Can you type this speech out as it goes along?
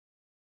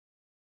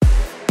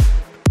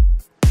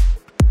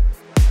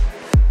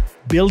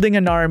building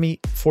an army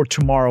for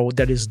tomorrow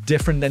that is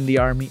different than the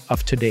army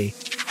of today.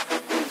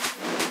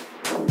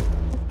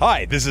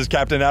 Hi, this is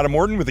Captain Adam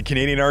Morton with the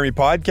Canadian Army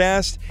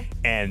Podcast,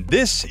 and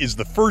this is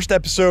the first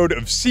episode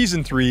of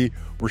Season 3.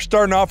 We're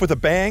starting off with a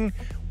bang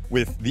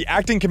with the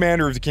acting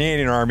commander of the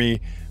Canadian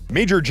Army,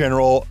 Major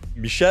General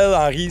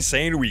Michel-Henri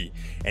Saint-Louis,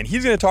 and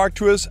he's going to talk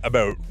to us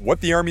about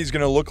what the Army is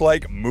going to look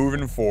like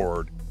moving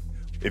forward.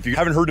 If you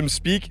haven't heard him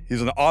speak,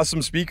 he's an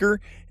awesome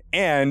speaker,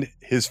 and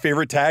his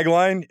favorite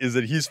tagline is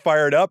that he's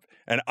fired up,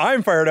 and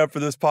I'm fired up for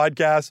this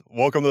podcast.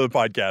 Welcome to the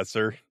podcast,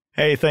 sir.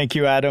 Hey, thank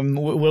you, Adam.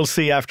 We'll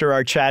see after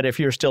our chat if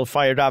you're still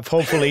fired up.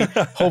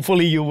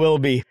 Hopefully you will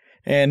be.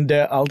 And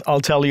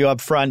I'll tell you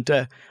up front,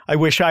 I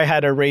wish I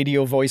had a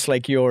radio voice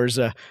like yours.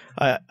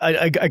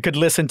 I could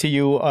listen to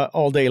you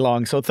all day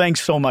long. So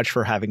thanks so much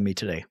for having me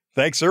today.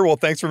 Thanks, sir. Well,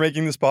 thanks for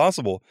making this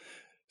possible.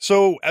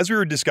 So as we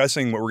were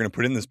discussing what we're going to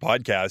put in this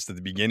podcast at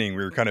the beginning,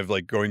 we were kind of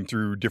like going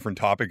through different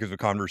topics of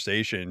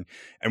conversation.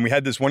 And we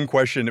had this one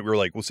question that we were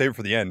like, we'll save it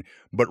for the end.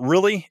 But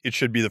really, it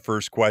should be the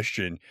first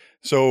question.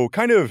 So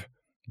kind of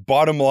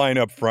bottom line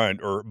up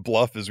front, or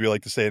bluff as we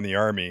like to say in the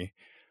Army,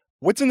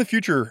 what's in the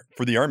future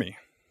for the Army?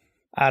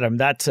 Adam,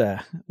 that's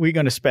we're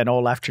going to spend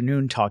all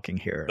afternoon talking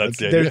here. That's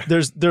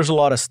there's a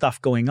lot of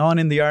stuff going on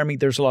in the Army.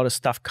 There's a lot of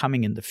stuff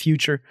coming in the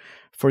future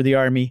for the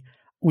Army.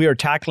 We are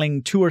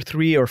tackling 2 or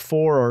 3 or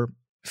 4 or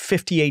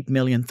 58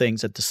 million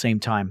things at the same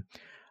time.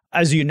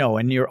 As you know,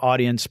 and your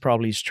audience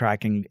probably is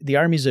tracking, the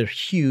Army is a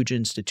huge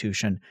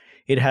institution.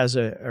 It has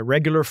a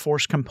regular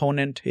force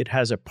component. It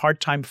has a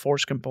part-time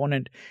force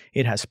component.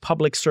 It has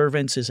public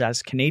servants. It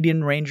has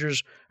Canadian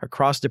Rangers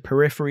across the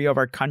periphery of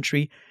our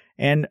country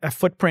and a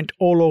footprint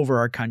all over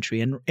our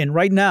country. And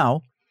right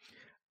now,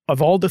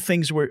 of all the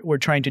things we're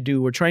trying to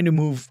do, we're trying to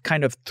move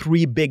kind of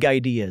 3 big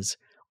ideas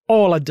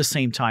all at the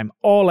same time,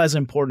 all as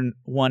important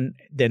one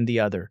than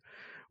the other.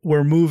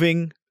 We're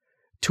moving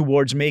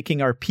towards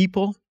making our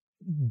people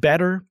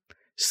better,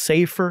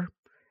 safer,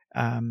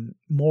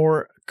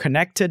 more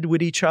connected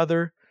with each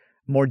other,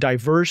 more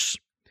diverse,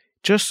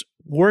 just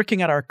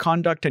working at our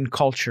conduct and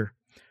culture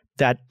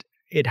that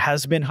it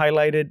has been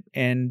highlighted,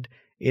 and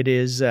it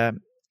is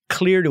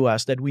clear to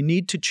us that we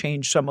need to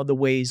change some of the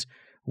ways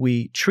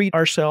we treat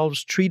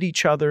ourselves, treat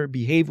each other,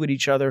 behave with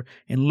each other,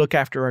 and look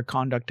after our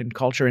conduct and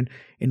culture.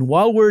 And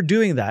while we're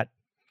doing that,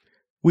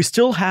 we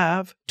still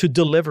have to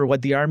deliver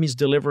what the Army's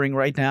delivering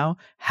right now,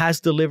 has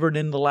delivered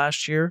in the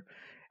last year,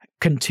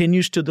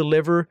 continues to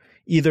deliver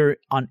either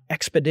on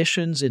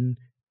expeditions in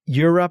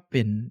Europe,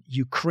 in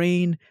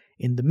Ukraine,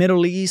 in the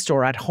Middle East,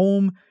 or at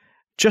home.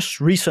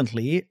 Just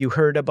recently, you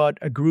heard about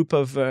a group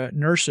of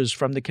nurses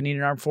from the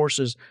Canadian Armed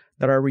Forces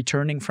that are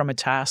returning from a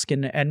task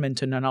in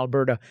Edmonton and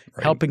Alberta,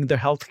 right, helping the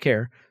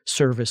healthcare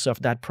service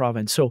of that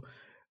province. So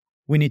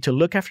we need to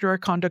look after our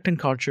conduct and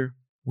culture.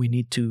 We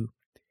need to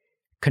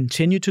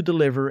continue to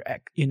deliver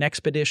in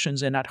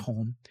expeditions and at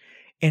home.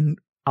 And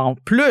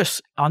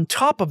plus, on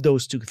top of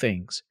those 2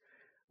 things,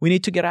 we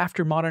need to get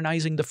after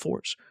modernizing the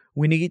force.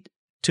 We need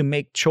to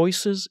make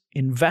choices,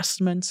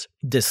 investments,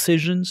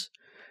 decisions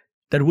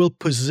that will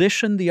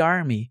position the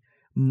Army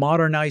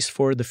modernized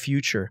for the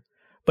future.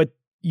 But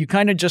you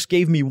kind of just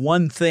gave me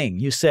one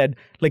thing. You said,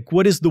 like,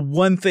 what is the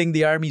one thing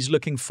the Army is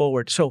looking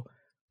forward? So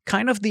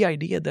kind of the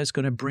idea that's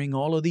going to bring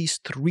all of these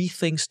 3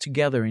 things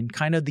together in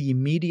kind of the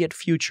immediate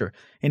future.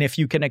 And if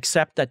you can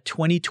accept that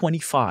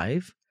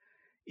 2025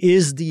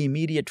 is the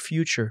immediate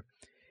future,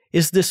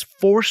 is this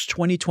Force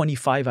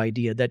 2025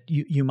 idea that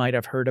you might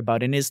have heard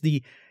about, and is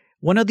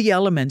one of the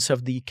elements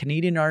of the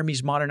Canadian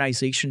Army's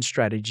modernization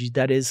strategy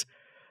that is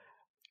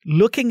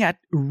looking at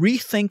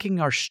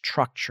rethinking our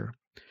structure,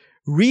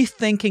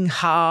 rethinking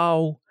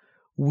how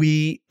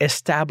we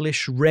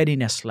establish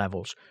readiness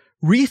levels,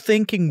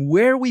 rethinking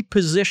where we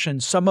position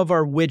some of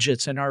our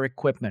widgets and our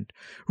equipment,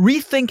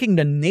 rethinking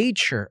the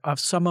nature of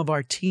some of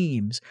our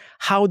teams,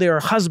 how they are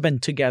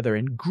husbanded together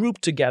and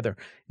grouped together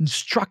and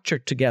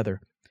structured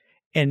together.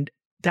 And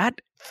that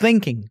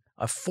thinking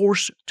of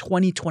Force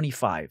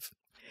 2025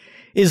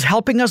 is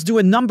helping us do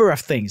a number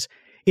of things.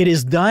 It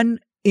is done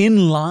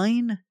in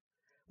line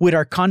with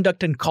our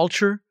conduct and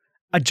culture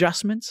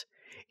adjustments.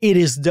 It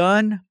is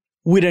done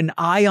with an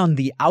eye on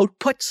the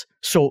outputs,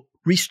 so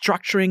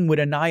restructuring with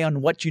an eye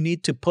on what you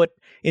need to put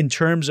in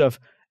terms of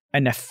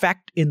an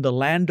effect in the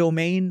land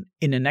domain,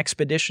 in an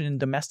expedition in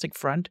domestic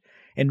front,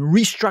 and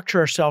restructure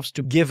ourselves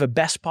to give a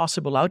best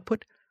possible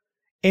output,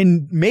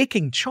 and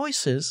making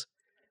choices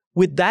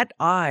with that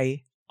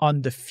eye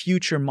on the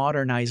future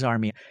modernized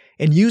Army,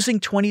 and using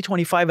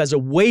 2025 as a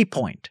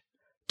waypoint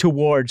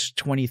towards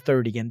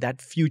 2030 and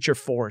that future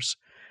force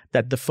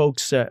that the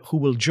folks who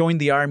will join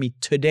the Army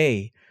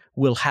today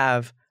will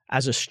have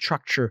as a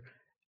structure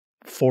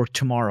for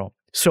tomorrow.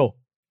 So,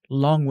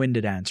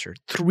 long-winded answer.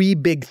 3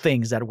 big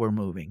things that we're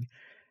moving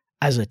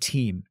as a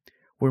team.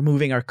 We're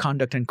moving our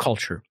conduct and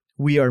culture.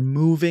 We are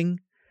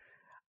moving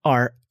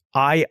our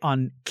eye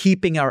on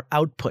keeping our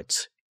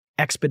outputs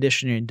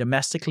expeditionary and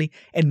domestically,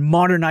 and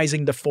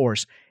modernizing the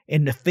force.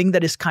 And the thing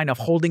that is kind of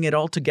holding it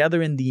all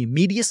together in the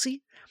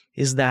immediacy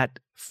is that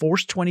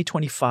Force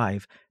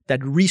 2025 that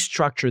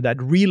restructure, that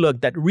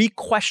relook, that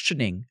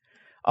re-questioning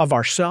of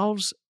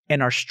ourselves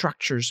and our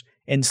structures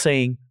and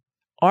saying,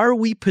 are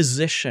we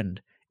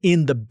positioned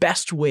in the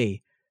best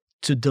way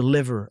to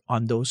deliver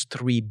on those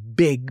three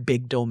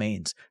big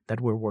domains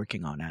that we're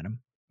working on,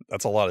 Adam?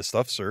 That's a lot of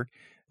stuff, sir.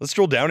 Let's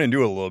drill down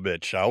into it a little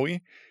bit, shall we?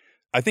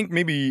 I think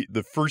maybe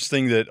the first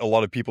thing that a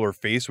lot of people are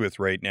faced with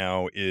right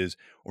now is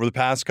over the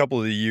past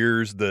couple of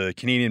years, the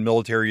Canadian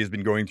military has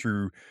been going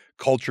through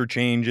culture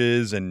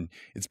changes, and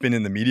it's been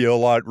in the media a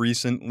lot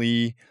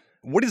recently.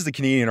 What is the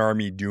Canadian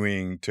Army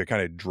doing to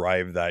kind of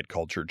drive that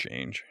culture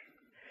change?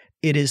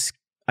 It is,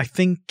 I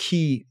think,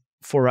 key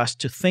for us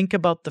to think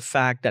about the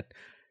fact that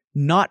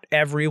not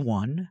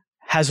everyone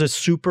has a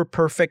super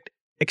perfect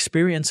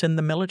experience in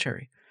the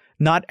military.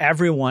 Not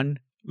everyone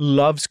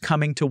loves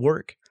coming to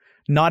work.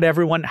 Not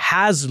everyone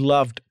has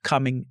loved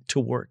coming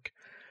to work.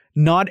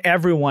 Not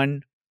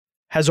everyone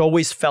has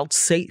always felt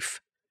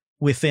safe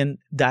within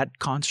that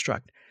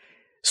construct.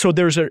 So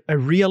there's a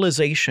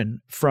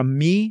realization from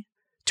me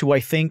to, I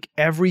think,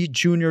 every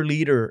junior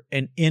leader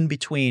and in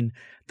between,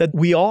 that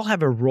we all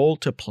have a role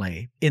to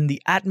play in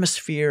the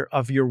atmosphere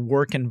of your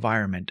work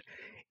environment,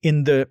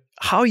 in the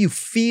how you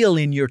feel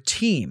in your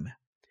team.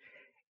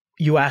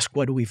 You ask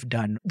what we've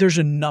done. There's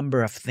a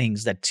number of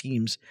things that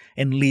teams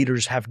and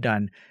leaders have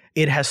done.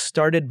 It has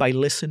started by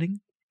listening,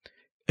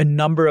 a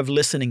number of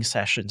listening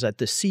sessions at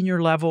the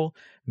senior level,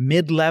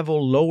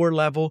 mid-level, lower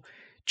level,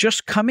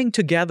 just coming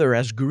together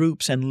as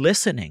groups and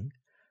listening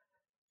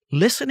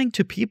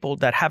to people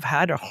that have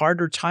had a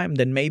harder time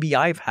than maybe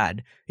I've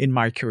had in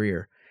my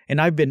career. And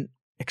I've been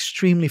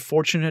extremely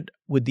fortunate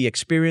with the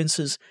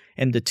experiences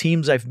and the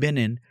teams I've been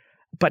in,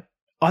 but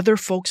other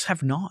folks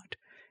have not.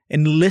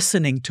 And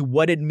listening to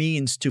what it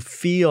means to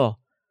feel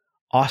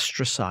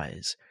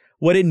ostracized,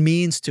 what it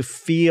means to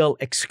feel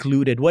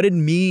excluded, what it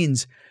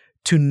means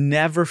to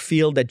never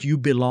feel that you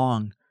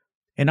belong.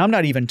 And I'm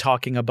not even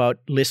talking about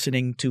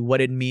listening to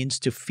what it means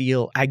to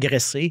feel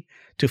agressé,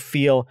 to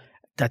feel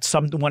that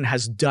someone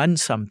has done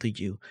something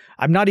to you.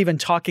 I'm not even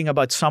talking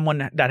about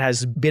someone that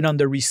has been on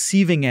the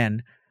receiving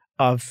end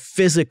of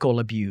physical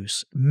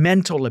abuse,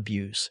 mental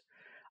abuse.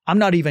 I'm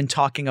not even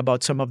talking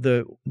about some of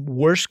the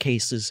worst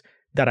cases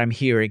that I'm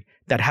hearing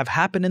that have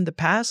happened in the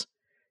past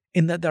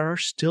and that are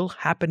still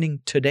happening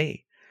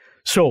today.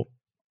 So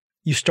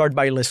you start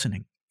by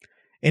listening.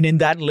 And in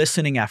that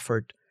listening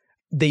effort,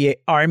 the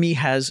Army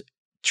has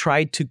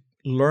tried to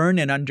learn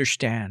and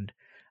understand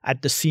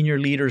at the senior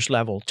leaders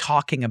level,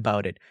 talking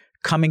about it,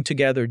 coming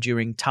together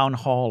during town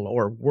hall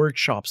or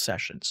workshop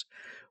sessions.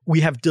 We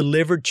have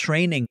delivered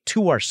training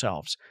to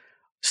ourselves,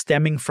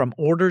 stemming from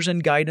orders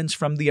and guidance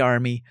from the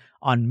Army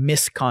on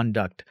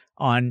misconduct,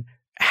 on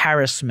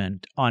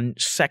harassment, on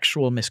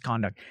sexual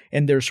misconduct.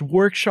 And there's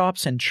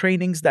workshops and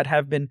trainings that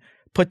have been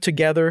put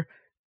together.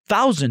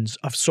 Thousands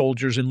of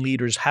soldiers and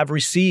leaders have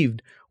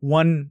received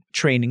one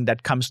training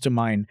that comes to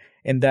mind,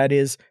 and that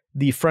is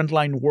the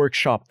frontline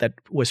workshop that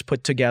was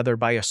put together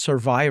by a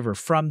survivor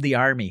from the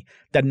Army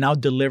that now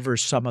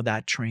delivers some of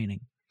that training.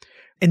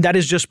 And that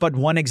is just but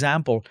one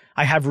example.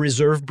 I have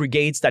reserve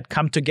brigades that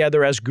come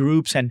together as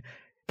groups and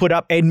put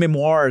up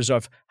aide-memoirs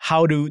of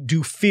how to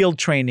do field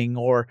training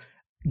or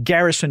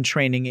garrison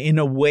training in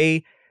a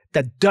way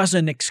that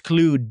doesn't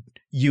exclude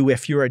you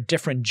if you're a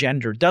different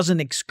gender, doesn't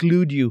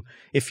exclude you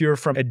if you're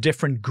from a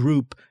different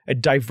group, a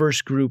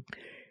diverse group.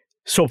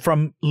 So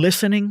from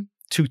listening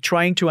to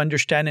trying to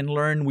understand and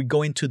learn, we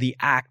go into the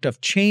act of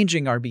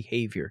changing our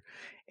behavior.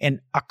 And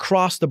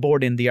across the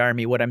board in the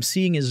Army, what I'm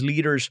seeing is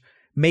leaders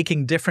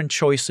making different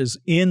choices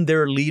in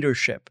their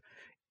leadership.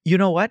 You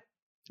know what?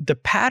 The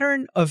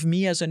pattern of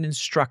me as an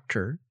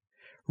instructor,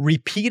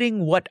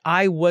 repeating what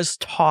I was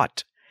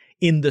taught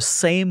in the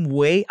same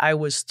way I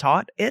was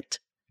taught it,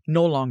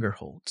 no longer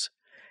holds.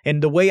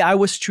 And the way I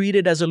was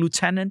treated as a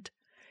lieutenant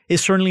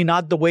is certainly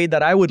not the way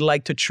that I would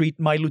like to treat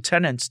my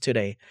lieutenants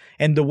today.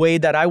 And the way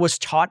that I was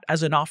taught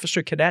as an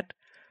officer cadet,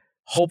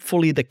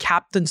 hopefully the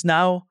captains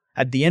now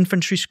at the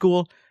infantry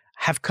school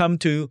have come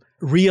to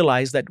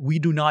realize that we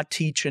do not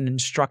teach and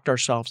instruct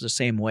ourselves the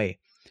same way.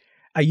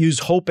 I use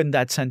hope in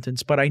that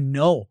sentence, but I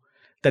know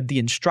that the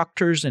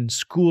instructors and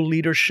school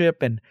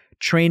leadership and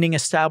training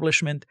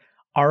establishment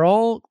are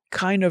all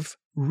kind of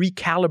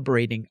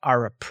recalibrating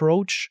our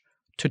approach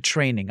to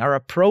training, our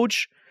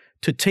approach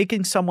to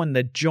taking someone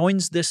that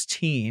joins this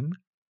team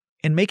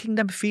and making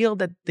them feel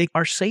that they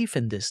are safe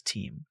in this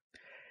team.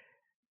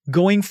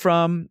 Going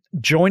from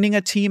joining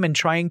a team and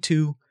trying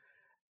to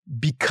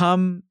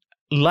become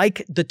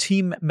like the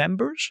team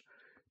members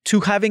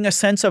to having a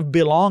sense of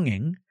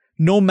belonging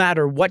no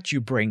matter what you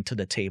bring to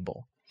the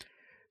table.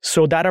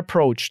 So that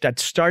approach that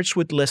starts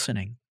with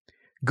listening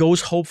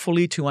goes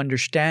hopefully to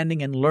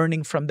understanding and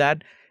learning from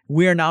that.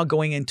 We are now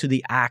going into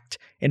the act,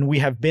 and we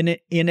have been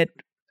in it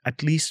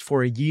at least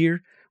for a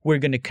year. We're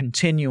going to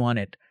continue on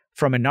it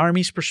from an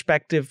Army's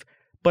perspective,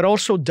 but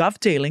also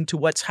dovetailing to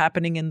what's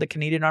happening in the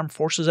Canadian Armed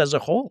Forces as a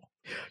whole.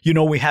 You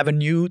know, we have a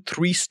new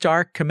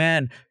 3-star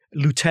command,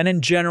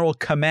 Lieutenant General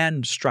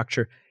command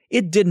structure.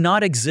 It did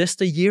not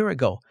exist a year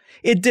ago.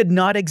 It did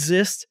not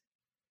exist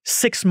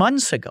 6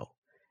 months ago.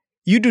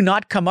 You do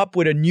not come up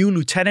with a new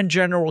lieutenant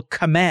general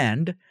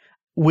command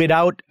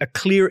without a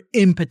clear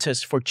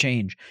impetus for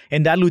change.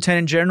 And that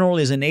lieutenant general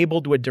is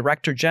enabled with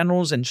director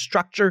generals and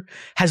structure,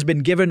 has been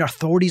given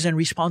authorities and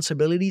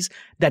responsibilities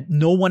that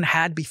no one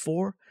had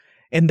before.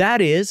 And that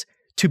is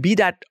to be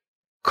that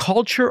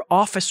culture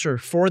officer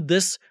for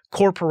this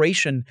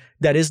corporation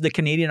that is the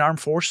Canadian Armed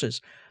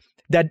Forces,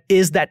 that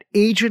is that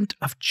agent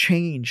of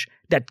change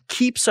that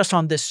keeps us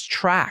on this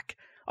track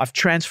of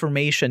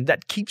transformation,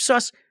 that keeps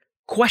us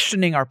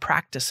questioning our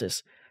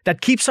practices,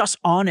 that keeps us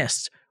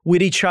honest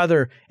with each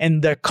other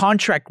and the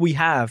contract we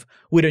have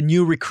with a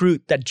new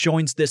recruit that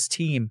joins this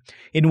team,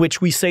 in which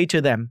we say to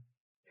them,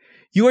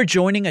 you are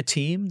joining a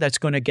team that's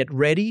going to get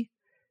ready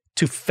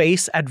to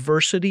face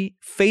adversity,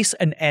 face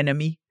an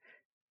enemy,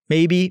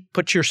 maybe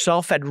put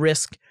yourself at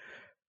risk,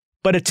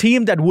 but a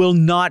team that will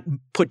not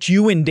put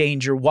you in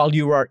danger while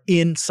you are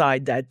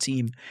inside that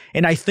team.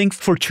 And I think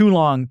for too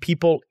long,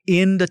 people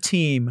in the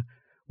team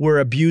were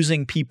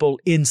abusing people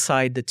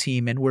inside the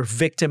team, and we're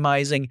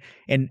victimizing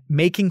and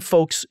making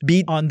folks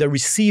be on the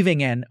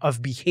receiving end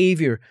of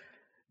behavior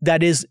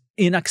that is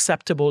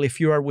unacceptable if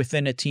you are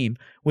within a team.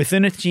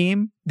 Within a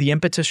team, the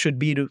impetus should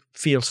be to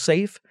feel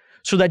safe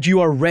so that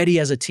you are ready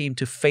as a team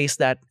to face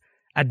that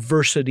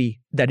adversity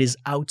that is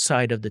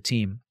outside of the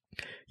team.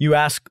 You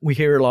ask, we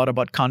hear a lot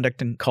about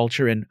conduct and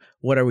culture and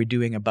what are we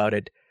doing about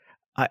it?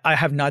 I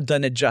have not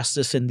done it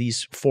justice in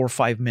these 4 or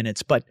 5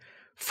 minutes, but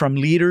from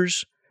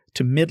leaders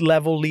to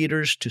mid-level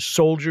leaders, to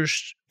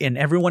soldiers, and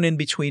everyone in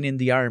between in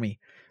the Army,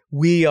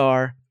 we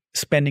are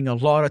spending a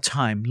lot of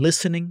time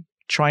listening,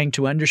 trying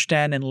to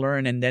understand and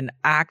learn, and then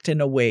act in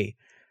a way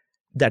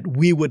that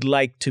we would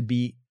like to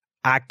be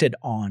acted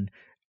on.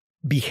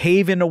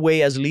 Behave in a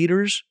way as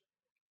leaders,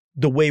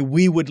 the way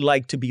we would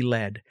like to be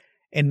led,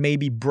 and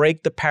maybe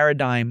break the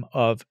paradigm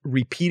of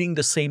repeating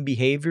the same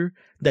behavior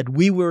that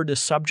we were the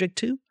subject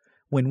to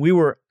when we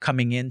were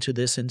coming into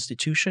this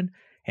institution,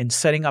 and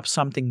setting up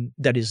something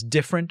that is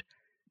different,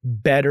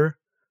 better,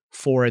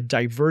 for a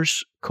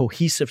diverse,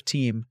 cohesive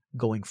team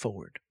going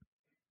forward.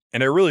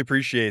 And I really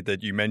appreciate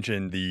that you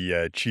mentioned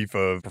the Chief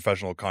of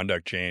Professional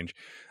Conduct Change,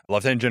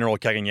 Lieutenant General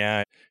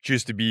Carignan. She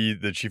used to be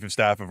the Chief of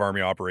Staff of Army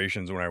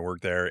Operations when I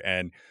worked there,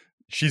 and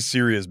she's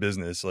serious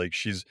business. Like,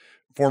 she's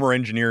former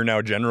engineer,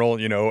 now general,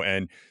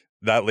 and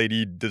that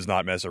lady does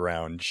not mess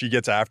around. She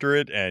gets after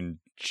it, and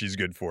she's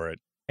good for it.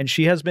 And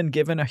she has been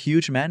given a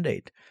huge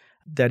mandate.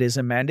 That is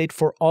a mandate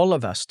for all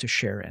of us to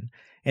share in.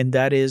 And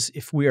that is,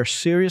 if we are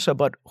serious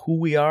about who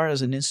we are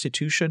as an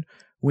institution,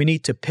 we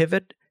need to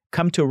pivot,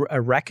 come to a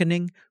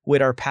reckoning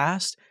with our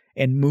past,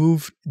 and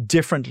move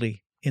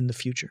differently in the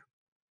future.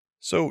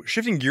 So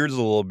shifting gears a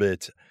little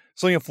bit,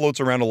 something that floats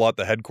around a lot at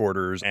the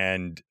headquarters,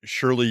 and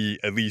surely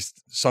at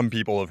least some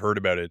people have heard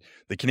about it,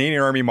 the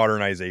Canadian Army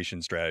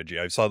Modernization Strategy.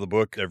 I saw the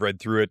book, I've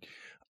read through it.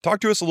 Talk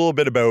to us a little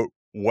bit about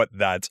what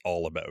that's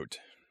all about.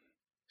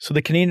 So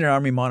the Canadian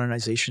Army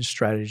Modernization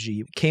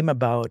Strategy came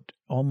about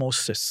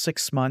almost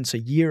 6 months, a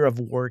year of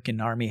work in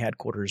Army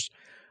headquarters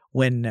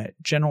when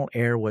General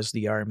Eyre was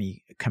the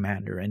Army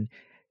commander. And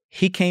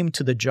he came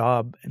to the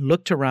job and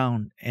looked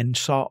around and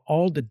saw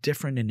all the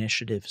different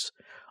initiatives,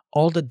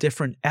 all the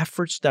different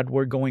efforts that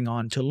were going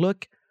on to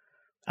look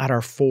at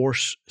our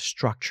force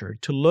structure,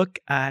 to look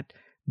at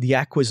the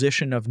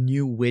acquisition of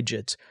new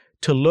widgets,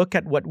 to look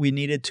at what we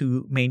needed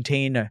to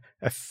maintain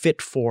a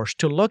fit force,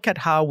 to look at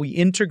how we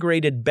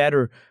integrated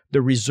better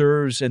the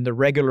reserves and the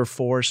regular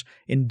force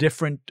in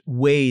different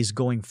ways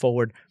going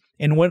forward.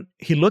 And when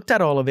he looked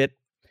at all of it,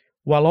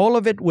 while all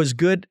of it was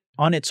good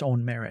on its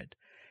own merit,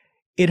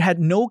 it had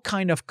no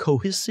kind of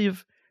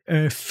cohesive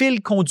fil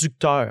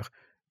conducteur,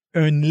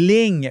 une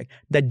ligne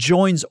that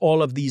joins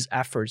all of these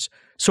efforts.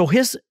 So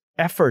his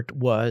effort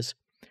was,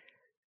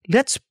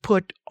 let's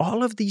put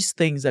all of these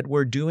things that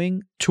we're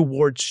doing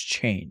towards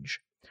change,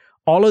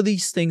 all of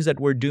these things that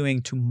we're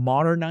doing to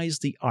modernize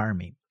the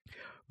Army,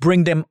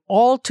 bring them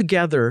all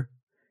together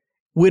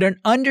with an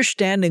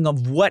understanding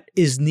of what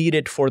is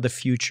needed for the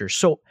future.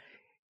 So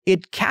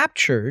it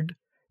captured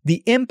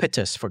the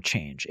impetus for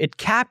change. It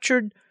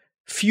captured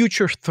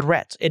future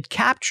threats. It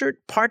captured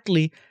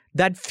partly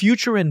that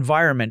future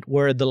environment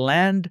where the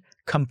land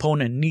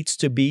component needs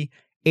to be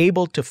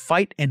able to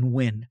fight and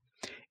win.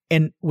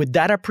 And with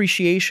that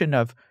appreciation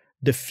of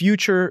the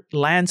future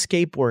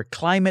landscape where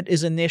climate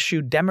is an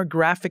issue,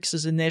 demographics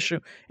is an issue,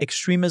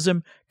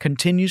 extremism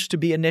continues to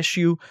be an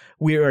issue.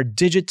 We are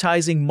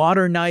digitizing,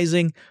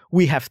 modernizing.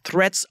 We have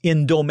threats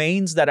in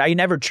domains that I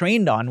never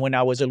trained on when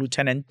I was a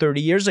lieutenant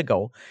 30 years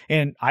ago.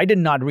 And I did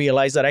not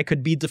realize that I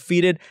could be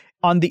defeated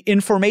on the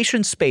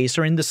information space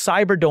or in the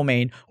cyber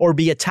domain, or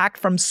be attacked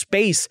from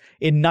space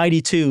in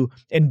 92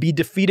 and be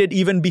defeated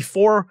even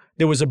before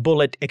there was a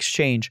bullet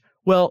exchange.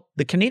 Well,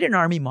 the Canadian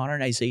Army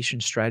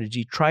Modernization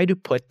Strategy tried to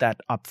put that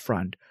up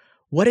front.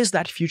 What does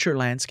that future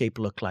landscape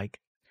look like?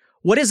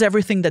 What is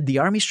everything that the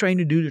Army's trying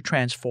to do to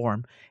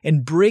transform,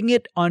 and bring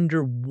it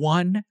under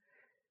one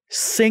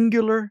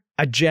singular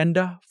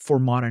agenda for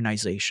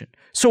modernization?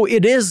 So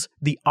it is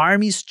the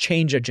Army's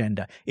change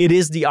agenda. It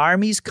is the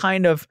Army's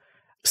kind of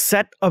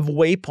set of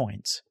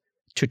waypoints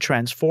to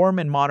transform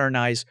and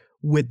modernize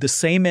with the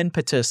same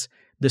impetus,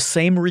 the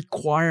same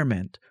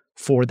requirement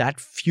for that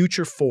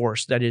future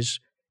force that is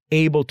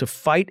able to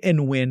fight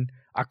and win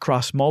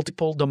across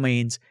multiple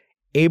domains,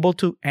 able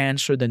to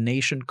answer the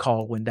nation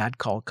call when that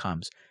call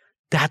comes.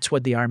 That's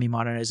what the Army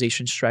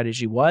Modernization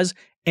Strategy was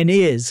and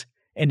is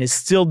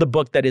still the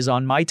book that is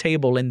on my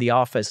table in the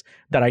office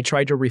that I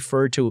try to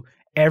refer to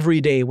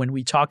every day when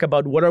we talk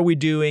about what are we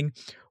doing,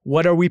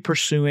 what are we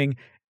pursuing.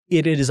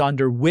 It is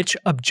under which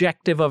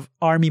objective of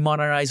Army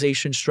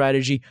Modernization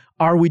Strategy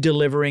are we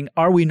delivering,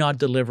 are we not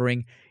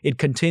delivering. It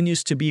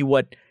continues to be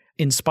what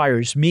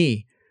inspires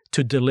me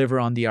to deliver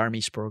on the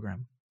Army's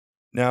program.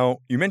 Now,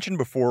 you mentioned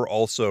before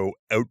also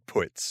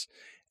outputs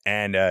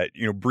and,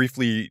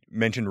 briefly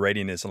mentioned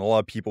readiness. And a lot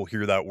of people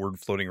hear that word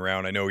floating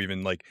around. I know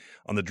even like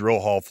on the drill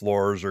hall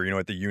floors or,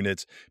 at the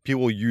units,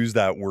 people use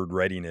that word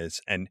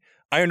readiness. And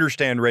I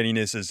understand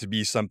readiness as to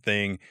be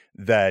something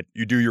that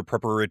you do your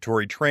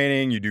preparatory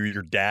training, you do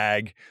your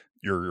DAG,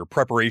 your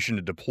preparation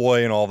to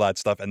deploy and all that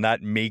stuff. And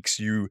that makes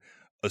you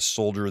a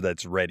soldier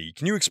that's ready.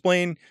 Can you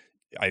explain?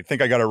 I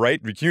think I got it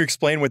right. Can you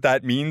explain what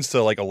that means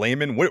to like a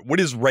layman? What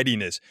is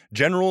readiness?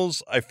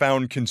 Generals, I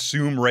found,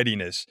 consume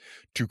readiness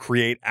to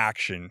create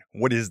action.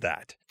 What is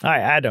that? Hi,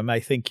 Adam.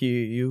 I think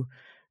you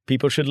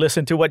people should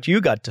listen to what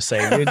you got to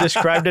say. You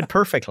described it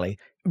perfectly.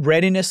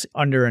 Readiness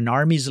under an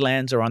Army's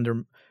lens or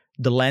under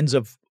the lens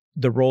of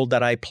the role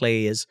that I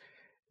play is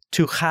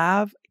to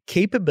have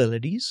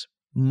capabilities,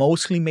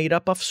 mostly made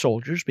up of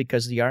soldiers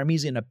because the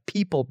Army's in a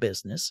people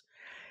business.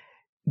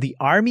 The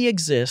Army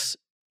exists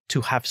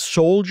to have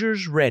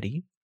soldiers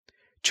ready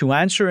to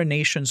answer a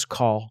nation's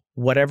call,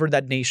 whatever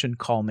that nation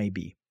call may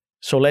be.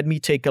 So let me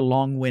take a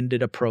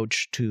long-winded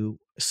approach to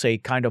say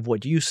kind of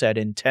what you said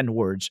in 10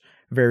 words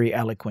very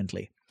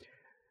eloquently.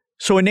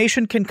 So a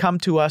nation can come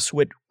to us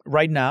with,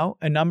 right now,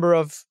 a number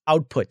of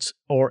outputs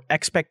or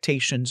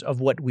expectations of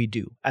what we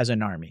do as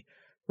an Army.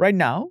 Right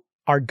now,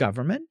 our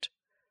government,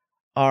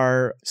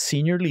 our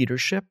senior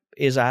leadership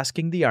is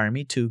asking the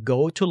Army to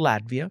go to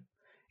Latvia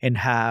and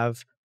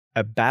have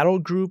a battle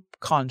group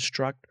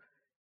construct,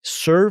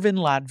 serve in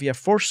Latvia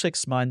for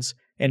 6 months,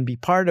 and be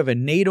part of a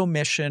NATO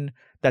mission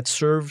that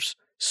serves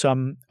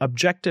some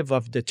objective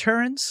of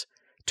deterrence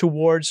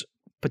towards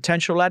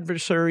potential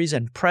adversaries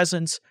and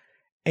presence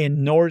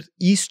in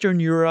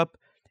northeastern Europe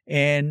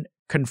and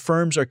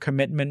confirms our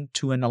commitment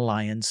to an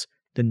alliance,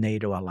 the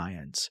NATO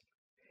alliance.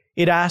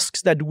 It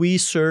asks that we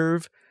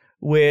serve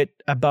with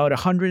about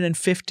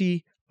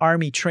 150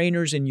 Army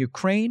trainers in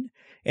Ukraine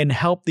and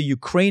help the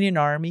Ukrainian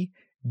Army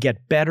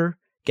get better,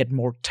 get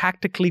more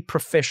tactically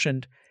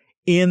proficient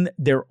in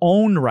their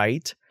own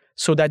right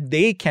so that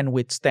they can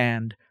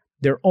withstand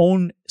their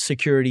own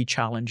security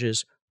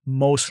challenges.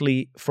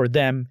 Mostly for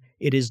them,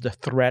 it is the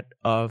threat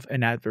of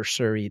an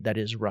adversary that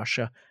is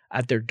Russia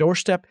at their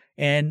doorstep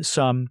and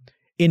some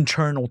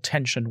internal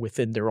tension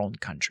within their own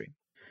country.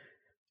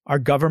 Our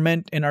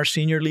government and our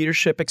senior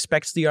leadership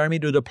expects the Army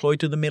to deploy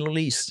to the Middle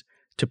East,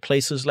 to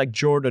places like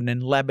Jordan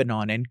and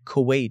Lebanon and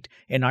Kuwait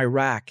and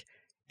Iraq,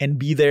 and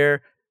be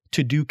there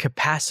to do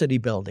capacity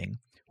building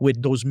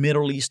with those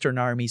Middle Eastern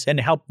armies and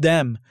help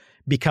them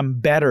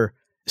become better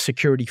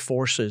security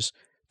forces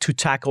to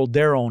tackle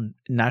their own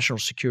national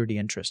security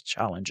interest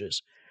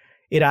challenges.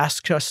 It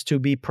asks us to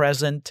be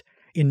present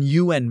in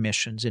UN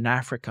missions in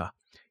Africa,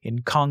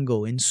 in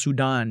Congo, in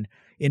Sudan,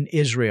 in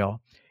Israel.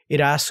 It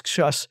asks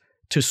us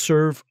to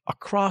serve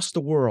across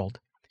the world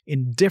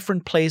in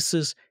different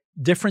places,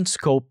 different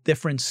scope,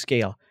 different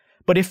scale.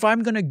 But if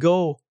I'm going to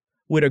go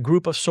with a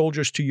group of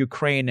soldiers to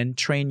Ukraine and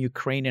train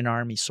Ukrainian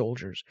army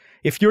soldiers,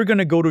 if you're going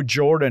to go to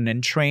Jordan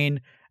and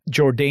train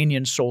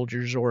Jordanian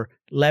soldiers or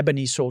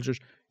Lebanese soldiers,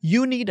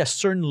 you need a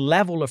certain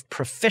level of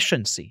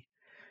proficiency.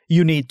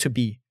 You need to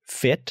be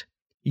fit.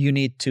 You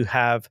need to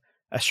have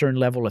a certain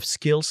level of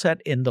skill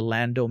set in the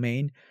land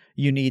domain.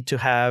 You need to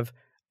have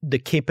the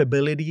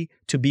capability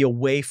to be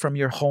away from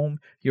your home.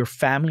 Your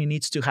family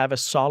needs to have a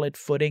solid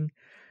footing.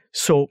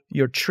 So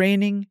your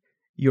training,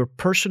 your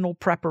personal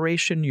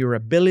preparation, your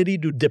ability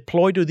to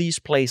deploy to these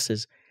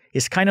places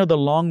is kind of the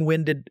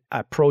long-winded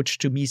approach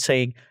to me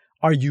saying,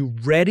 are you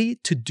ready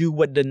to do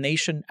what the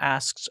nation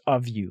asks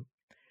of you?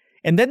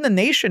 And then the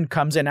nation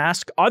comes and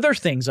asks other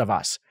things of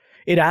us.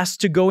 It asks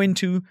to go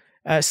into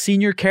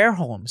senior care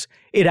homes.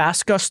 It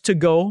asks us to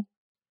go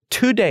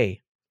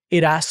today.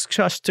 It asks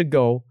us to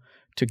go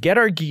to get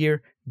our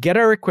gear, get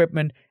our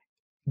equipment,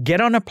 get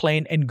on a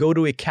plane and go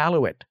to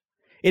Iqaluit.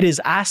 It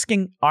is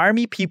asking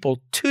Army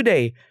people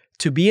today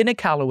to be in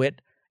Iqaluit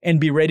and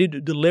be ready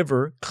to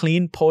deliver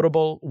clean,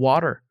 potable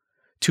water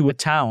to a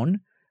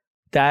town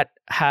that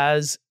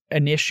has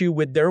an issue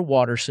with their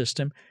water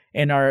system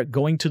and are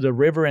going to the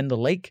river and the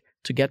lake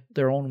to get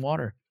their own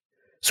water.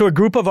 So a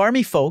group of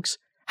Army folks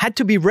had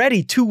to be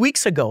ready 2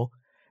 weeks ago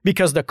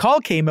because the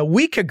call came a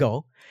week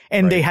ago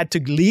and They had to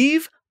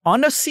leave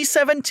on a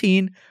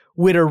C-17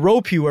 with a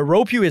ROPU. A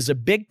ROPU is a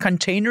big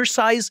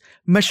container-sized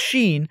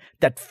machine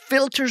that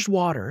filters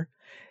water.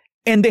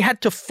 And they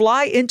had to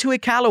fly into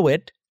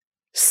Iqaluit,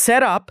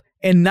 set up,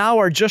 and now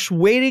are just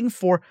waiting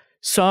for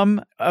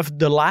some of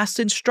the last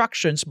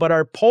instructions, but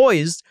are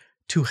poised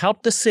to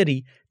help the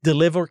city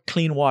deliver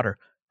clean water.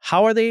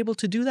 How are they able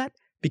to do that?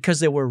 Because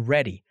they were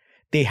ready.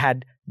 They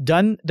had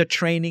done the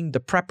training, the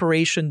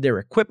preparation, their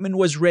equipment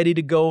was ready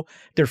to go,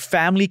 their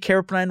family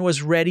care plan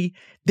was ready.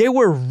 They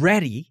were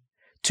ready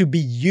to be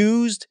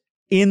used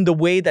in the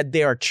way that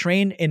they are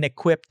trained and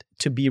equipped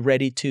to be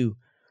ready to.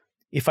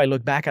 If I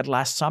look back at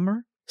last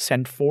summer,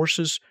 sent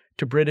forces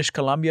to British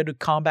Columbia to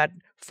combat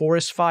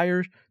forest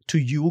fires, to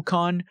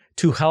Yukon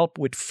to help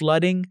with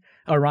flooding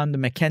around the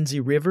Mackenzie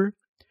River.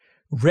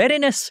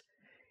 Readiness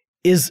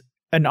is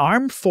an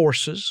armed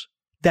forces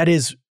that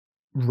is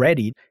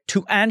ready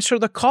to answer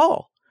the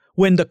call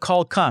when the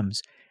call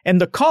comes.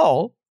 And the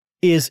call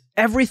is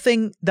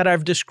everything that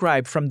I've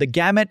described, from the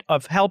gamut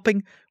of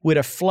helping with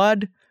a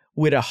flood,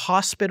 with a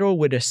hospital,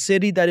 with a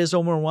city that is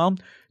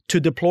overwhelmed, to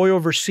deploy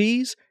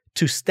overseas,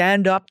 to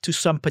stand up to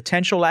some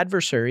potential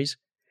adversaries.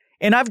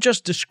 And I've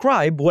just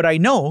described what I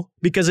know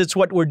because it's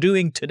what we're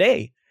doing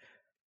today.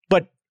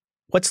 But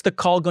what's the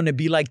call going to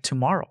be like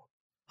tomorrow?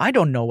 I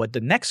don't know what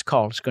the next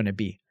call is going to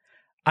be.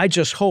 I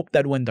just hope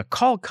that when the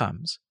call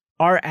comes,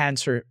 our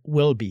answer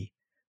will be,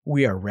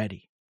 we are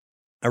ready.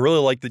 I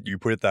really like that you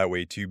put it that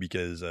way too,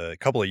 because a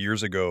couple of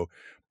years ago,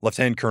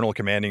 Lieutenant Colonel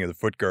commanding of the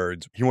Foot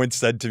Guards, he once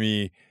said to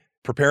me,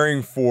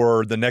 preparing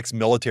for the next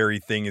military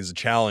thing is a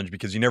challenge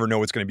because you never know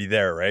what's going to be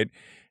there, right?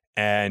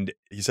 And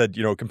he said,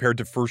 compared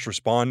to first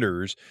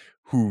responders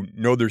who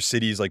know their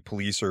cities like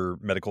police or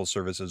medical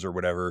services or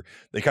whatever,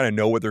 they kind of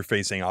know what they're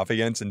facing off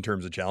against in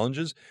terms of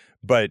challenges.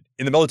 But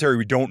in the military,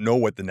 we don't know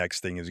what the next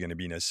thing is going to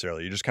be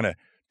necessarily. You just kind of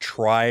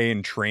try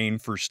and train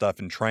for stuff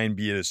and try and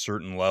be at a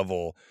certain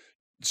level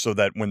so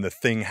that when the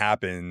thing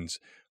happens,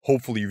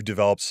 hopefully you've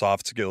developed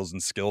soft skills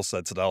and skill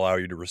sets that allow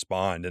you to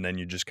respond. And then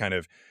you just kind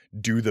of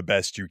do the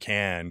best you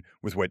can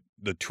with what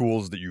the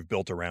tools that you've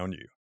built around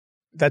you.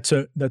 That's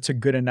a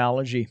good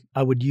analogy.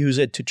 I would use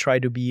it to try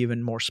to be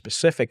even more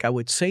specific. I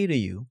would say to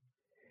you,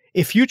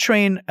 if you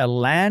train a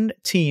land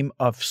team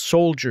of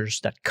soldiers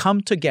that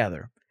come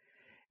together,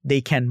 they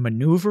can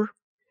maneuver,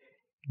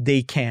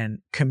 they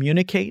can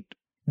communicate,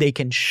 they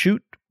can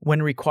shoot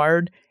when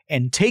required,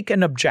 and take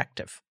an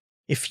objective.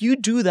 If you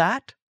do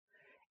that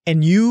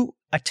and you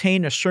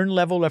attain a certain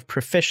level of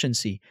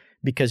proficiency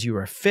because you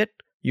are fit,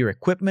 your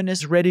equipment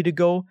is ready to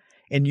go,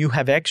 and you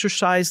have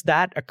exercised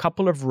that a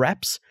couple of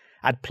reps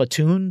at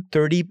platoon,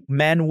 30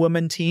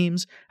 man-woman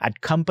teams,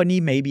 at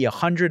company, maybe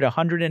 100,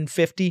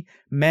 150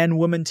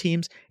 man-woman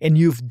teams, and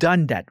you've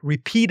done that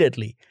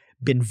repeatedly,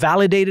 been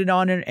validated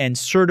on it and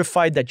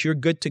certified that you're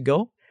good to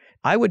go,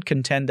 I would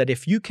contend that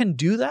if you can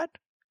do that,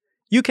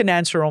 you can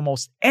answer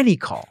almost any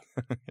call.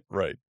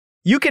 Right.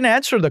 You can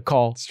answer the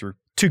call That's true.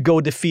 to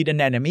go defeat an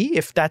enemy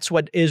if that's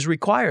what is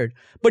required.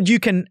 But you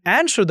can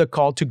answer the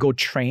call to go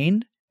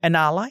train an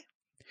ally.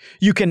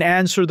 You can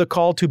answer the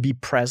call to be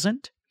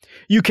present.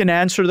 You can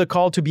answer the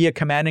call to be a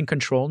command and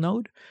control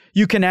node.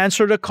 You can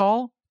answer the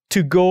call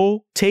to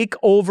go take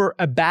over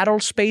a battle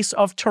space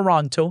of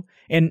Toronto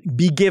and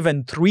be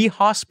given 3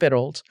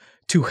 hospitals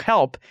to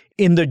help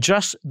in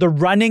the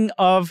running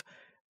of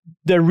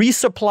the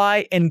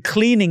resupply and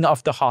cleaning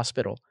of the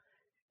hospital.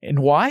 And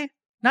why?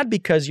 Not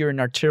because you're an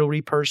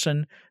artillery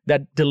person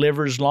that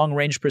delivers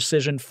long-range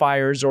precision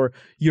fires, or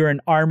you're an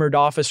armored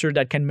officer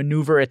that can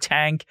maneuver a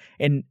tank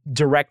and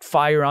direct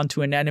fire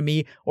onto an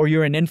enemy, or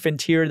you're an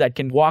infantier that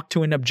can walk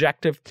to an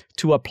objective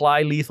to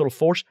apply lethal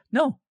force.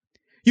 No.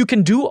 You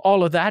can do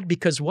all of that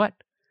because what?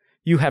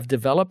 You have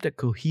developed a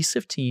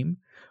cohesive team,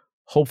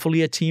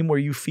 hopefully a team where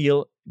you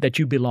feel that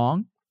you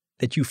belong,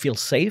 that you feel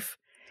safe,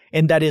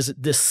 and that is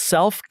this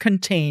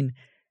self-contained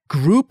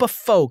group of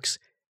folks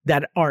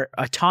that are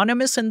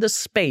autonomous in the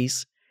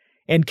space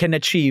and can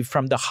achieve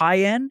from the high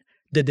end,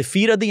 the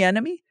defeat of the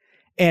enemy,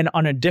 and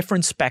on a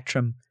different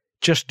spectrum,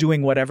 just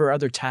doing whatever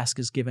other task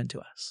is given to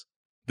us.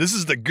 This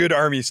is the good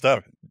Army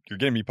stuff. You're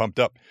getting me pumped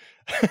up.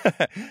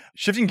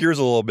 Shifting gears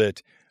a little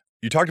bit,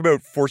 you talked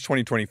about Force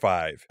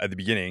 2025 at the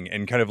beginning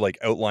and kind of like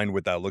outlined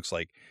what that looks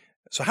like.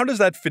 So how does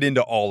that fit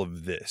into all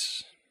of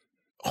this?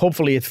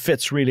 Hopefully it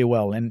fits really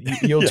well, and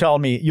you'll tell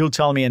me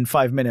in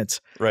 5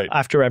 minutes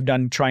after I've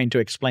done trying to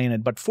explain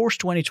it. But Force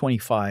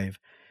 2025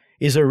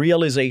 is a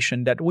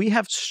realization that we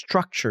have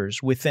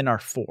structures within our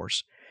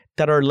force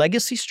that are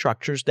legacy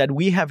structures that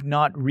we have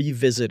not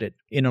revisited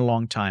in a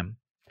long time.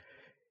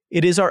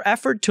 It is our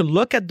effort to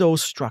look at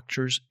those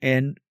structures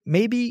and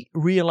maybe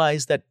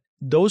realize that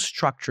those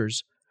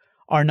structures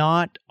are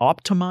not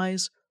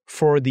optimized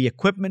for the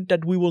equipment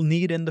that we will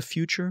need in the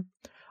future,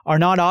 are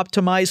not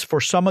optimized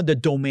for some of the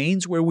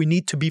domains where we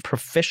need to be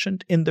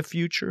proficient in the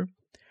future,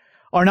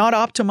 are not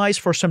optimized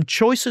for some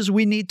choices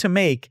we need to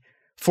make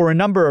for a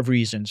number of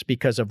reasons,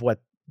 because of what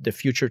the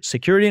future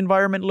security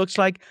environment looks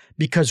like,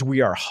 because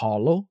we are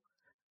hollow,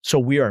 so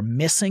we are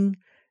missing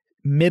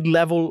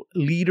mid-level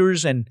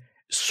leaders and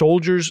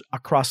soldiers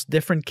across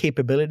different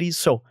capabilities.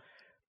 So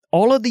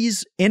all of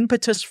these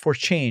impetus for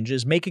change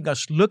is making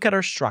us look at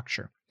our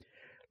structure.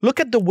 Look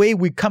at the way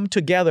we come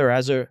together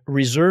as a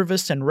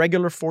reservist and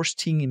regular force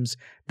teams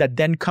that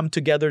then come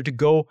together to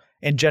go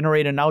and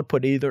generate an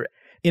output, either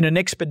in an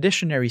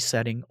expeditionary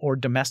setting or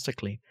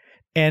domestically,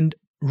 and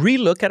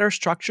relook at our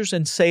structures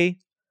and say,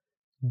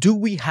 do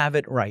we have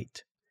it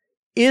right?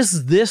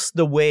 Is this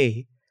the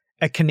way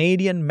a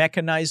Canadian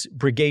mechanized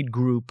brigade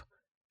group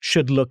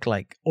should look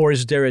like? Or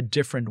is there a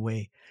different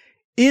way?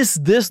 Is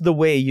this the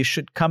way you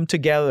should come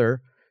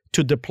together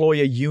to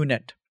deploy a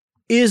unit?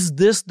 Is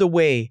this the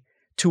way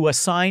to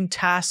assign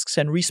tasks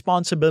and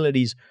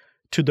responsibilities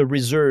to the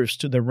reserves,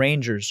 to the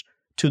Rangers,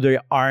 to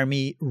the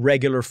Army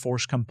regular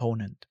force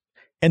component?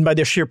 And by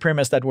the sheer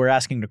premise that we're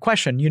asking the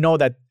question, you know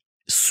that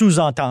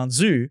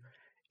sous-entendu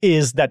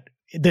is that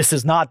this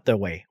is not the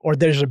way, or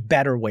there's a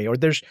better way, or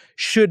there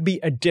should be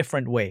a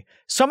different way.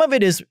 Some of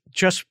it is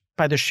just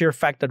by the sheer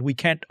fact that we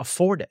can't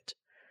afford it.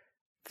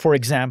 For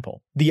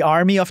example, the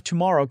Army of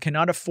tomorrow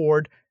cannot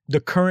afford the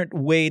current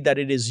way that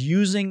it is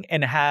using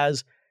and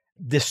has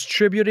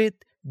distributed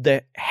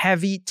the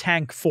heavy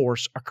tank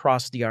force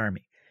across the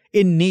Army.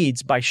 It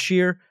needs, by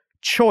sheer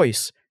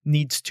choice,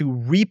 needs to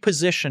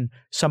reposition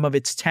some of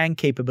its tank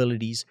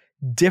capabilities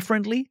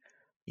differently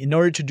in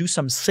order to do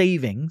some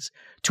savings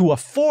to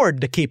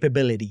afford the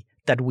capability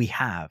that we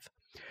have.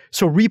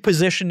 So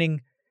repositioning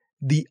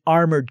the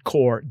armored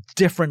corps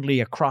differently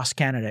across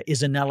Canada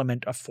is an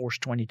element of Force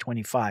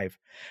 2025.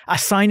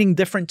 Assigning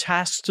different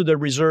tasks to the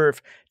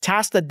reserve,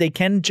 tasks that they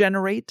can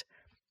generate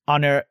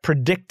on a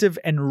predictive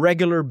and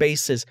regular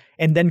basis,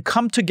 and then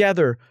come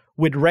together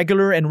with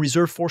regular and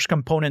reserve force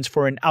components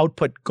for an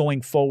output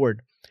going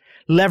forward.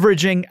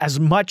 Leveraging as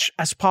much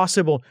as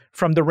possible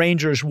from the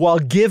Rangers while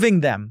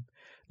giving them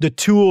the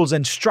tools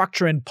and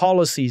structure and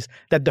policies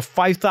that the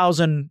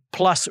 5,000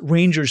 plus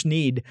Rangers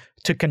need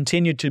to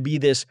continue to be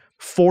this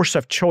force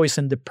of choice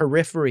in the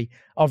periphery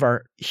of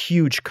our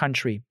huge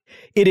country.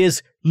 It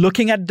is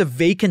looking at the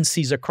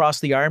vacancies across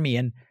the Army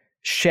and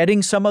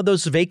shedding some of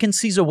those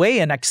vacancies away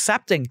and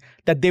accepting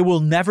that they will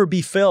never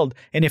be filled.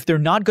 And if they're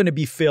not going to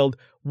be filled,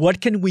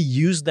 what can we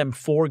use them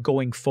for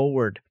going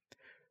forward?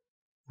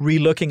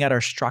 Relooking at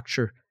our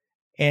structure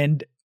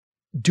and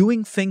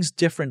doing things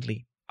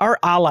differently. Our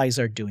allies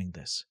are doing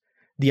this.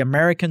 The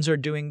Americans are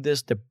doing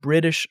this. The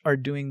British are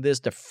doing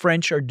this. The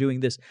French are doing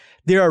this.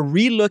 They are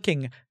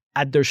relooking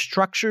at their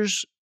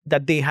structures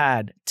that they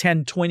had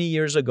 10, 20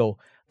 years ago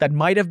that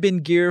might have been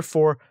geared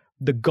for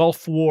the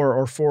Gulf War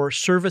or for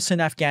service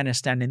in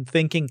Afghanistan, and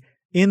thinking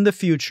in the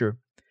future,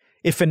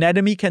 if an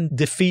enemy can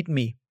defeat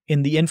me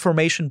in the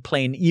information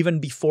plane even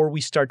before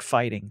we start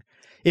fighting,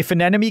 if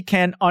an enemy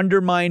can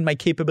undermine my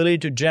capability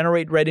to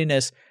generate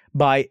readiness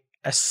by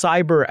a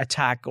cyber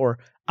attack or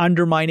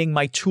undermining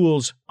my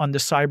tools on the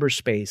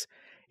cyberspace,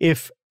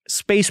 if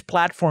space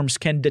platforms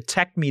can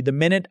detect me the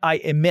minute I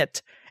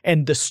emit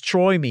and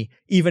destroy me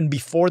even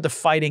before the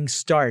fighting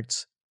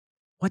starts,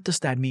 what does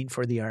that mean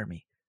for the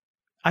Army?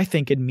 I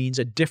think it means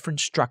a different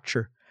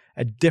structure,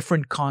 a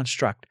different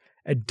construct,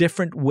 a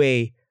different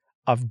way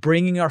of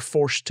bringing our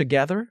force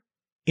together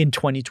in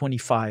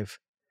 2025.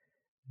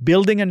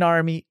 Building an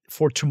Army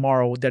for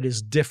tomorrow that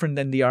is different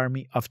than the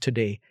Army of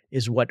today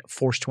is what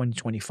Force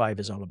 2025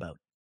 is all about.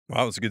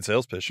 Wow, that's a good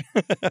sales pitch.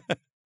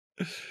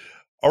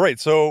 All right,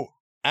 so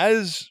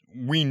as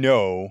we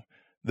know,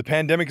 the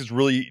pandemic has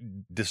really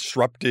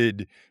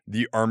disrupted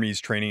the Army's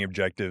training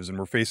objectives, and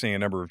we're facing a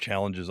number of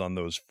challenges on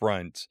those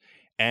fronts.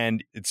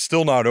 And it's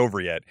still not over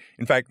yet.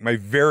 In fact, my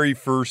very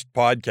first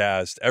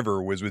podcast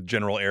ever was with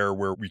General Eyre,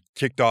 where we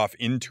kicked off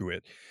into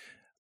it.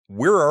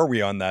 Where are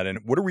we on that, and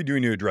what are we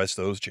doing to address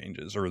those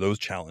changes or those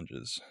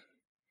challenges?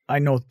 I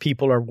know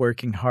people are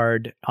working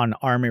hard on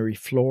armory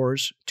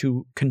floors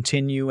to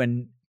continue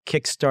and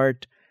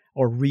kickstart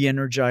or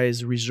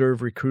re-energize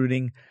reserve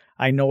recruiting.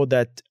 I know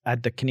that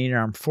at the Canadian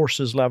Armed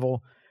Forces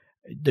level,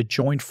 the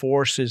Joint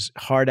Force is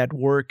hard at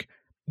work,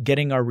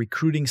 getting our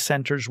recruiting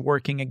centers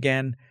working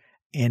again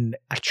and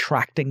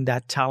attracting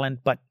that talent.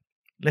 But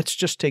let's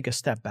just take a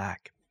step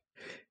back.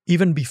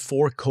 Even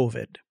before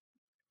COVID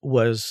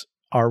was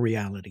our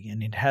reality,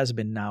 and it has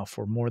been now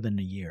for more than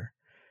a year,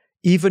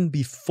 even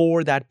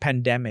before that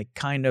pandemic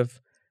kind of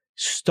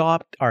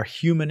stopped our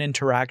human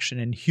interaction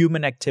and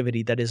human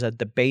activity that is at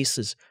the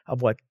basis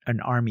of what an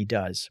Army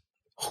does.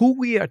 Who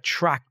we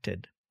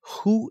attracted,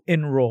 who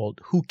enrolled,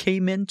 who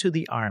came into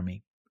the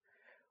Army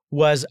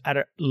was at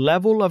a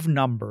level of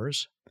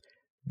numbers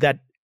that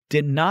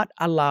did not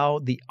allow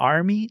the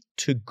Army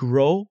to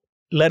grow,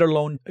 let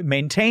alone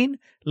maintain,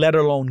 let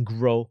alone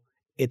grow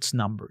its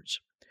numbers.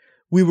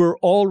 We were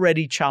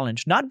already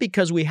challenged, not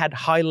because we had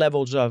high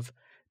levels of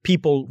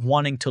people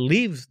wanting to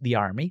leave the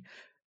Army,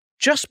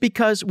 just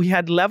because we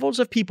had levels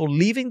of people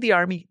leaving the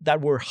Army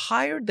that were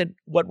higher than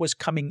what was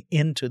coming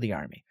into the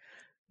Army.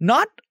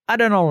 Not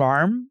at an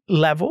alarm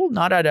level,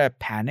 not at a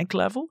panic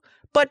level,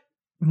 but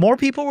more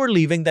people were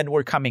leaving than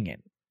were coming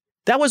in.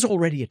 That was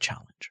already a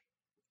challenge.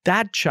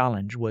 That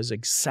challenge was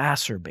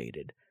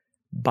exacerbated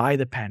by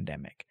the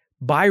pandemic,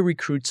 by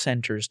recruit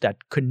centers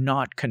that could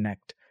not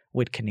connect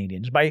with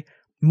Canadians, by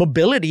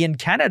mobility in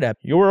Canada.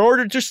 You were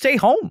ordered to stay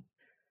home.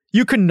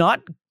 You could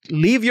not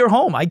leave your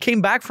home. I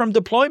came back from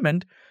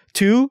deployment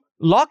to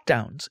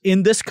lockdowns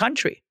in this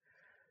country.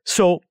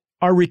 So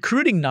our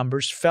recruiting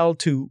numbers fell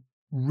to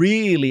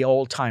really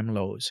all-time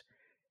lows,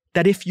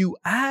 that if you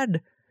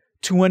add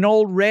to an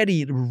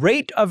already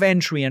rate of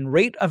entry and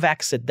rate of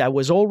exit that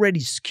was already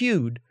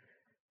skewed,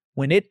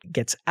 when it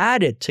gets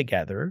added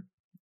together,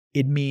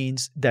 it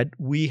means that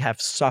we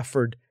have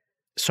suffered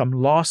some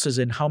losses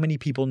in how many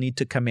people need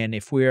to come in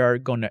if we are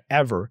going to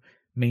ever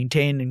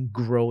maintain and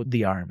grow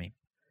the Army.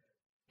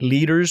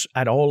 Leaders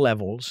at all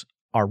levels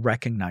are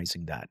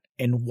recognizing that.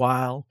 And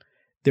while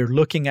they're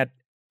looking at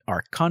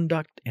our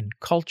conduct and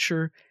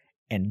culture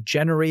and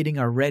generating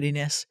our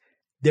readiness,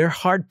 they're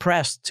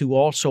hard-pressed to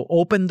also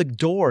open the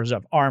doors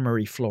of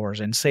armory floors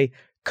and say,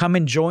 come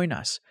and join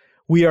us.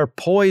 We are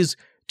poised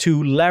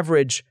to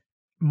leverage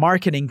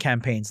marketing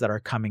campaigns that are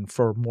coming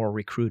for more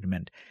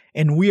recruitment.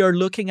 And we are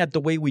looking at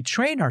the way we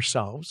train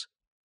ourselves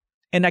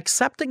and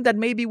accepting that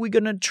maybe we're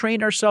going to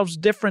train ourselves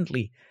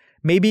differently.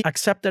 Maybe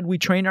accept that we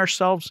train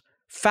ourselves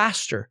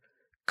faster,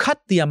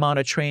 cut the amount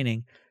of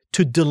training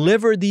to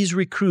deliver these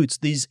recruits,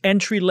 these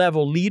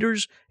entry-level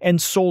leaders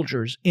and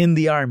soldiers in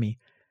the Army,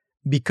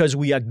 because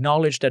we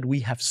acknowledge that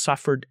we have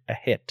suffered a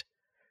hit.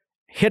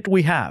 Hit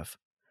we have.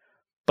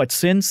 But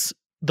since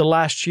the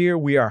last year,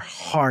 we are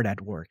hard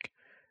at work,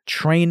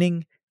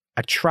 training,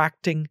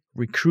 attracting,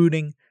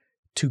 recruiting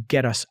to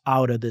get us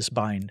out of this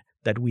bind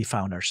that we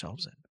found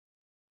ourselves in.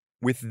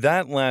 With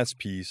that last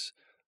piece,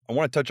 I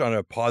want to touch on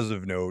a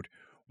positive note.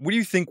 What do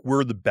you think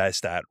we're the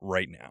best at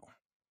right now?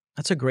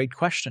 That's a great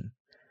question.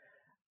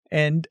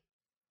 And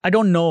I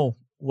don't know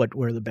what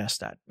we're the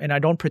best at. And I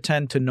don't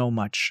pretend to know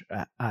much,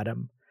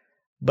 Adam.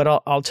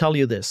 But I'll tell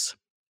you this.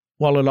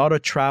 While a lot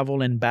of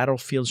travel and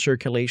battlefield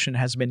circulation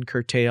has been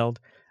curtailed,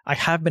 I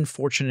have been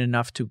fortunate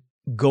enough to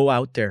go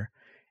out there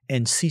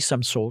and see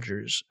some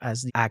soldiers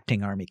as the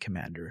acting Army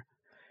commander.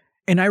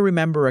 And I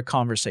remember a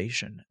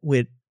conversation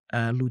with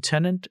a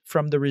lieutenant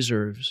from the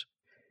reserves.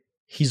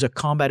 He's a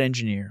combat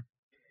engineer.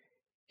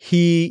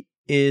 He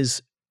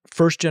is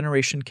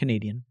first-generation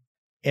Canadian,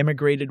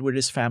 immigrated with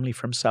his family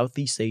from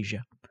Southeast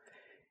Asia.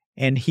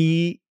 And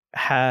he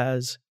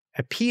has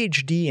a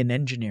PhD in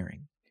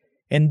engineering.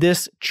 And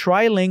this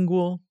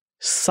trilingual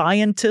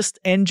scientist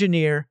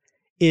engineer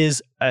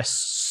is a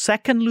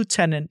second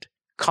lieutenant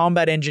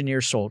combat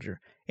engineer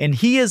soldier. And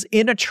he is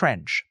in a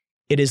trench.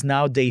 It is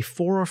now day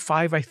 4 or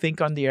 5, I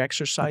think, on the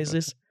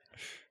exercises.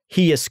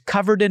 He is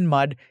covered in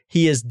mud.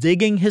 He is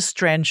digging his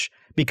trench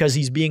because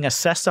he's being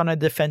assessed on a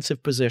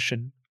defensive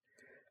position.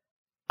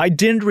 I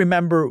didn't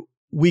remember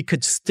we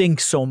could stink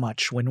so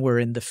much when we're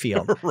in the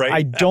field. Right.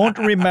 I don't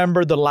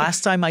remember the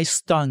last time I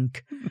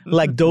stunk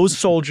like those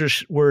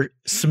soldiers were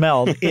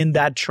smelled in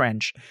that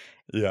trench.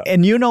 Yeah.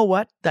 And you know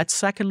what? That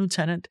second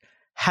lieutenant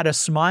had a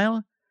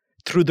smile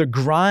through the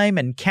grime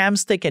and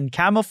camstick and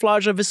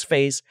camouflage of his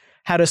face,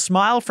 had a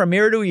smile from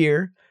ear to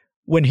ear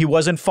when he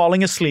wasn't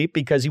falling asleep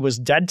because he was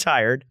dead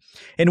tired.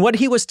 And what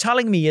he was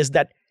telling me is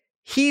that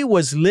he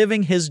was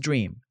living his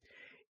dream.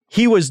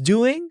 He was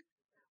doing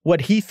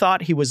what he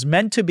thought he was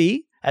meant to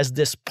be as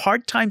this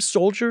part-time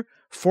soldier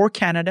for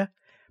Canada,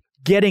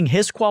 getting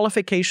his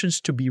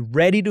qualifications to be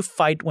ready to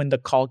fight when the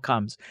call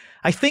comes.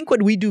 I think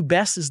what we do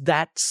best is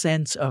that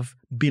sense of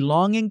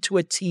belonging to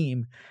a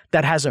team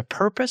that has a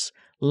purpose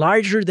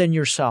larger than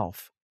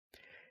yourself.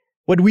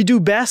 What we do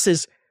best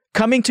is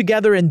coming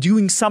together and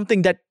doing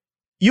something that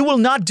you will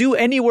not do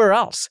anywhere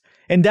else.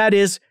 And that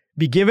is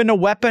be given a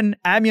weapon,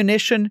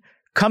 ammunition,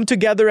 come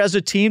together as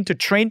a team to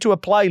train to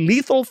apply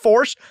lethal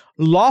force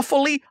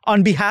lawfully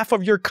on behalf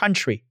of your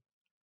country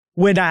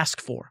when asked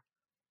for.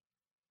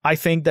 I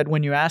think that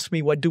when you ask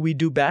me what do we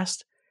do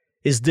best,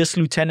 is this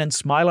lieutenant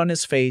smile on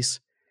his face,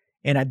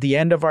 and at the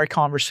end of our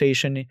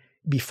conversation,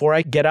 before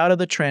I get out of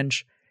the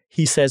trench,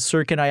 he says,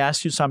 "Sir, can I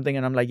ask you something?"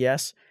 And I'm like,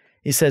 "Yes."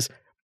 He says,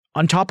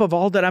 "On top of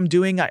all that I'm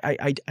doing,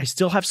 I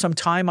still have some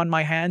time on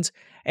my hands,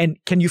 and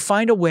can you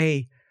find a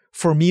way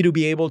for me to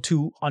be able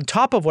to, on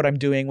top of what I'm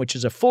doing, which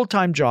is a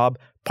full-time job,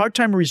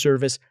 part-time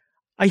reservist,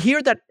 I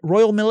hear that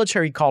Royal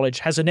Military College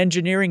has an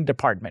engineering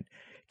department.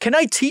 Can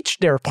I teach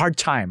there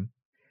part-time?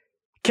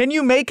 Can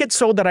you make it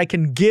so that I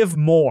can give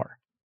more?"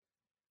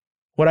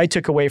 What I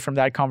took away from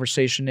that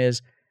conversation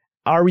is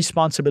our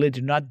responsibility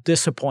to not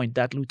disappoint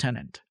that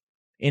lieutenant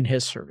in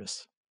his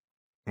service.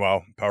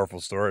 Wow, powerful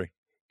story.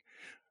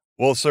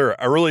 Well, sir,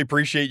 I really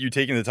appreciate you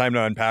taking the time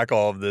to unpack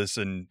all of this,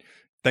 and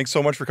thanks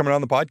so much for coming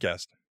on the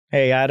podcast.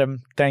 Hey,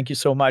 Adam, thank you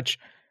so much.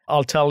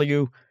 I'll tell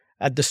you,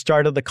 at the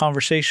start of the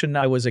conversation,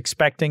 I was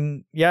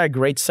expecting, a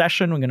great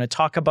session. We're going to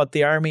talk about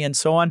the Army and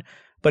so on.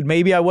 But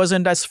maybe I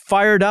wasn't as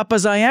fired up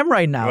as I am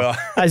right now. Well.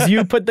 As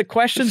you put the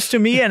questions to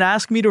me and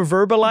ask me to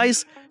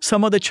verbalize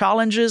some of the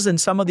challenges and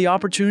some of the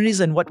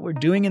opportunities and what we're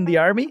doing in the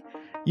Army,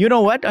 you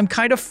know what? I'm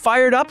kind of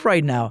fired up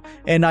right now.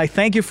 And I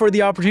thank you for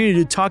the opportunity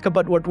to talk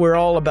about what we're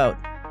all about.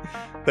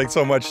 Thanks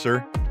so much,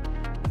 sir.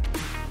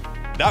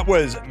 That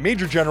was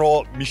Major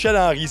General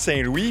Michel-Henri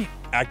Saint-Louis,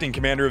 acting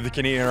commander of the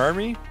Canadian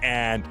Army.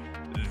 And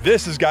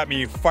this has got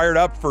me fired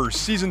up for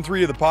season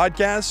 3 of the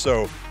podcast.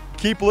 So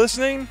keep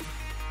listening.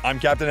 I'm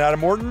Captain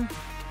Adam Morton.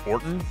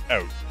 Morton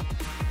out.